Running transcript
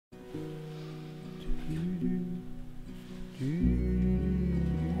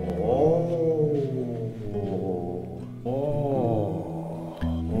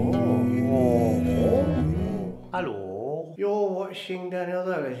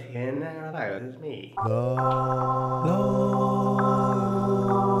It's me.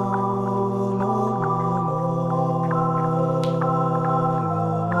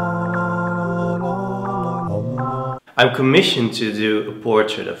 I'm commissioned to do a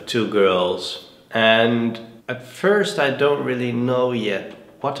portrait of two girls, and at first I don't really know yet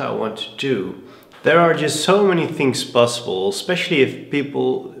what I want to do. There are just so many things possible, especially if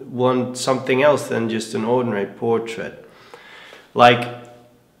people want something else than just an ordinary portrait. Like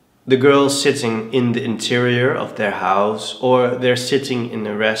the girls sitting in the interior of their house, or they're sitting in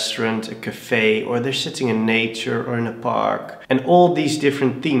a restaurant, a cafe, or they're sitting in nature or in a park. And all these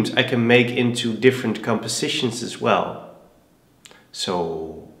different themes I can make into different compositions as well.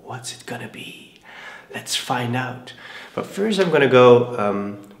 So what's it gonna be? Let's find out. But first I'm gonna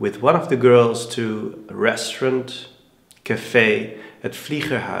go with one of the girls to a restaurant, cafe, at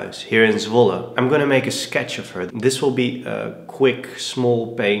Vliegerhuis here in Zwolle. I'm gonna make a sketch of her. This will be a quick,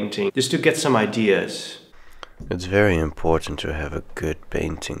 small painting, just to get some ideas. It's very important to have a good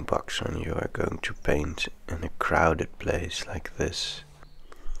painting box when you are going to paint in a crowded place like this.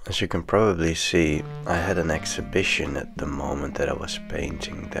 As you can probably see, I had an exhibition at the moment that I was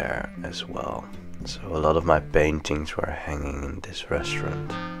painting there as well. So a lot of my paintings were hanging in this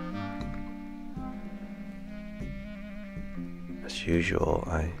restaurant. As usual,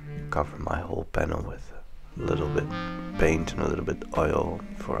 I cover my whole panel with a little bit paint and a little bit oil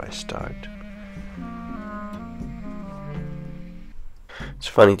before I start. It's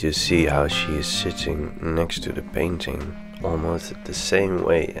funny to see how she is sitting next to the painting, almost the same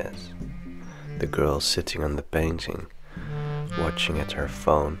way as the girl sitting on the painting, watching at her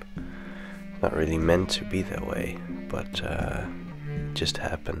phone. Not really meant to be that way, but it just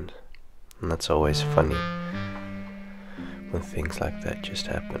happened. And that's always funny when things like that just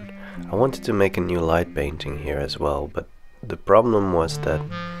happen. I wanted to make a new light painting here as well, but the problem was that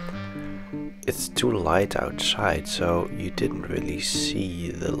it's too light outside, so you didn't really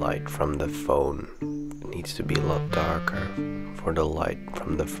see the light from the phone. It needs to be a lot darker for the light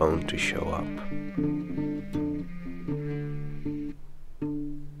from the phone to show up.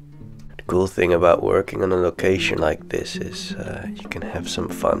 The cool thing about working on a location like this is you can have some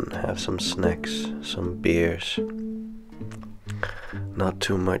fun, have some snacks, some beers. Not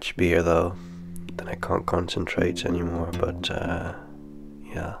too much beer though, then I can't concentrate anymore, but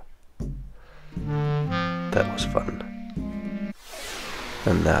yeah, that was fun.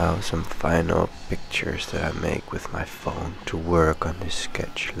 And now some final pictures that I make with my phone to work on this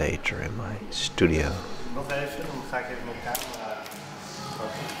sketch later in my studio. Nog even, dan ga ik even mijn camera.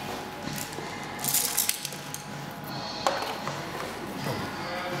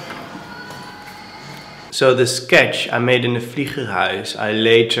 So the sketch I made in the Vliegerhuis, I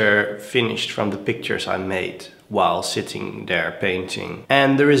later finished from the pictures I made while sitting there painting.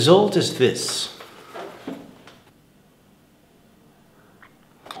 And the result is this.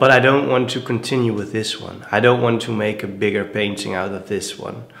 But I don't want to continue with this one. I don't want to make a bigger painting out of this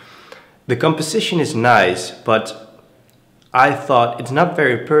one. The composition is nice, but I thought it's not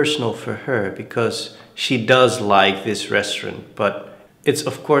very personal for her because she does like this restaurant, but it's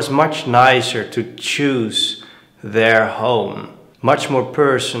of course much nicer to choose their home, much more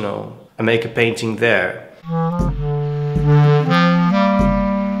personal, and make a painting there.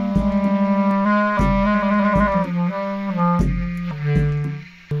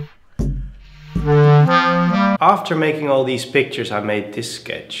 After making all these pictures, I made this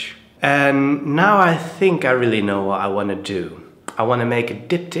sketch. And now I think I really know what I want to do. I want to make a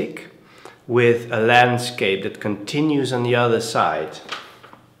diptych with a landscape that continues on the other side.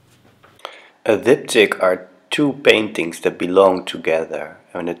 A diptych are two paintings that belong together.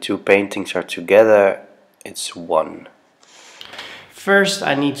 When the two paintings are together, it's one. First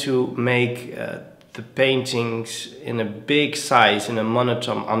I need to make the paintings in a big size, in a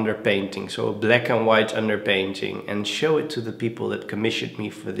monotone underpainting, so a black and white underpainting, and show it to the people that commissioned me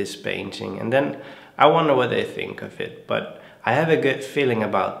for this painting. And then I wonder what they think of it. But I have a good feeling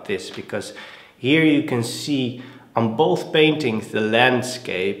about this because here you can see on both paintings the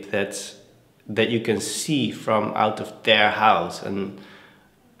landscape that you can see from out of their house, and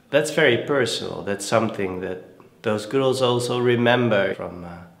that's very personal. That's something that those girls also remember from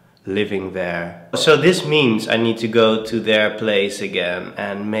living there. So this means I need to go to their place again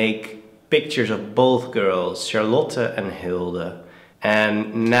and make pictures of both girls, Charlotte and Hilde.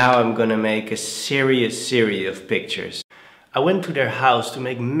 And now I'm gonna make a serious series of pictures. I went to their house to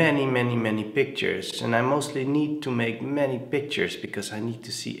make many pictures, and I mostly need to make many pictures because I need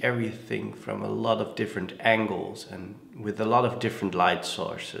to see everything from a lot of different angles and with a lot of different light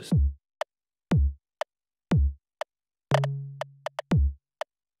sources.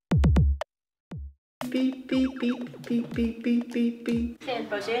 piep, piep, piep, piep, piep, piep, piep, piep. Ik vind het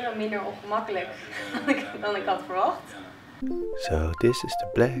poseren minder ongemakkelijk dan ik had verwacht. So this is the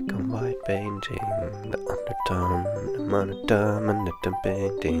black and white painting, the undertone, the monotone, and the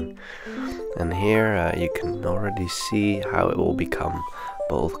painting. And here you can already see how it will become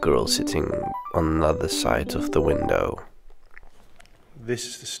both girls sitting on the other side of the window. This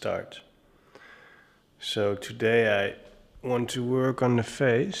is the start. So today I want to work on the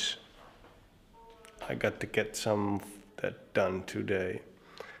face. I got to get some of that done today.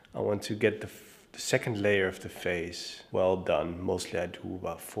 I want to get the second layer of the face well done. Mostly I do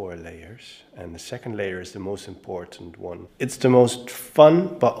about 4 layers, and the second layer is the most important one. It's the most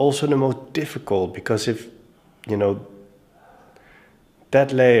fun, but also the most difficult, because if, you know,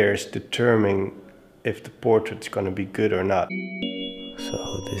 that layer is determining if the portrait's gonna be good or not. So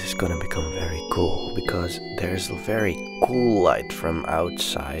this is gonna become very cool, because there's a very cool light from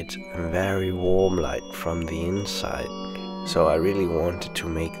outside and very warm light from the inside. So I really wanted to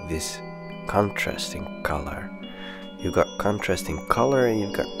make this contrasting color. You got contrast in color and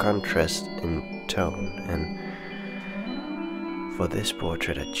you've got contrast in tone, and for this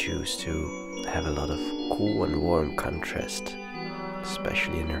portrait I choose to have a lot of cool and warm contrast,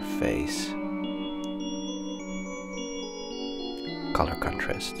 especially in her face. Color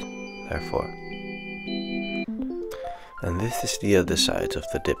contrast, therefore. And this is the other side of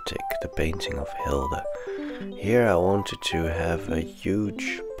the diptych, the painting of Hilde. Here I wanted to have a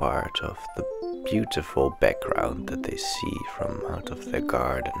huge part of the beautiful background that they see from out of their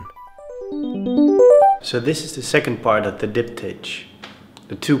garden. So this is the second part of the diptych,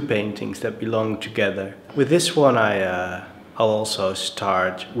 the 2 paintings that belong together. With this one I'll also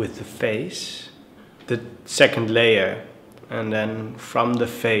start with the face, the second layer, and then from the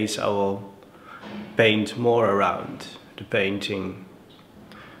face I will paint more around the painting.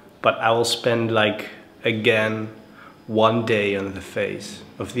 But I will spend again 1 day on the face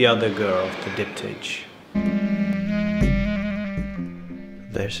of the other girl of the diptych.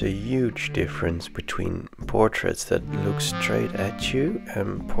 There's a huge difference between portraits that look straight at you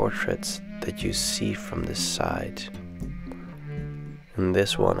and portraits that you see from the side. In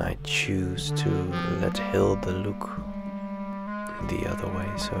this one I choose to let Hilde look the other way,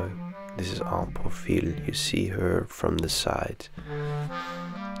 so this is en profile, you see her from the side.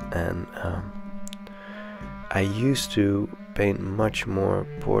 And I used to paint much more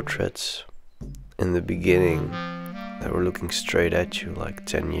portraits in the beginning that were looking straight at you, like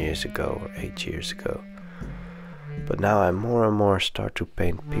 10 years ago or 8 years ago. But now I more and more start to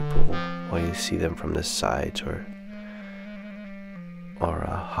paint people while you see them from the side, or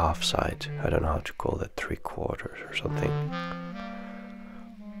a half side. I don't know how to call that, 3/4 or something.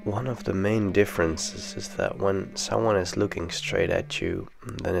 One of the main differences is that when someone is looking straight at you,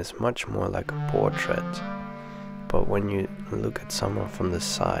 then it's much more like a portrait. But when you look at someone from the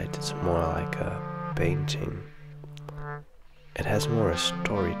side, it's more like a painting. It has more a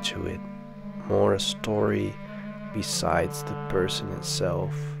story to it, more a story besides the person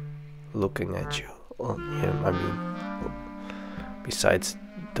itself looking at you. Well, yeah, I mean, besides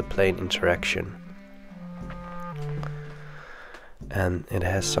the plain interaction. And it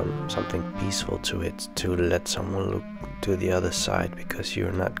has something peaceful to it, to let someone look to the other side, because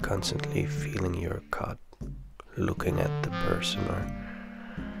you're not constantly feeling you're caught looking at the person, or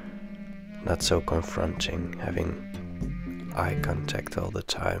not so confronting, having eye contact all the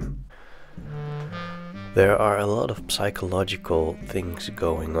time. There are a lot of psychological things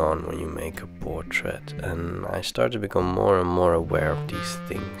going on when you make a portrait, and I start to become more and more aware of these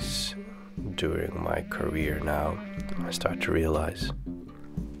things during my career now. I start to realize.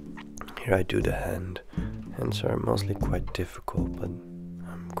 Here I do the hand. Hands are mostly quite difficult, but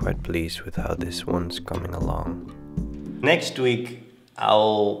I'm quite pleased with how this one's coming along. Next week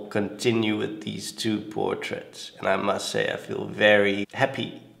I'll continue with these 2 portraits, and I must say I feel very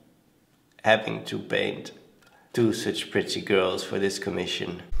happy having to paint 2 such pretty girls for this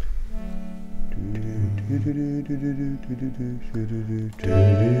commission.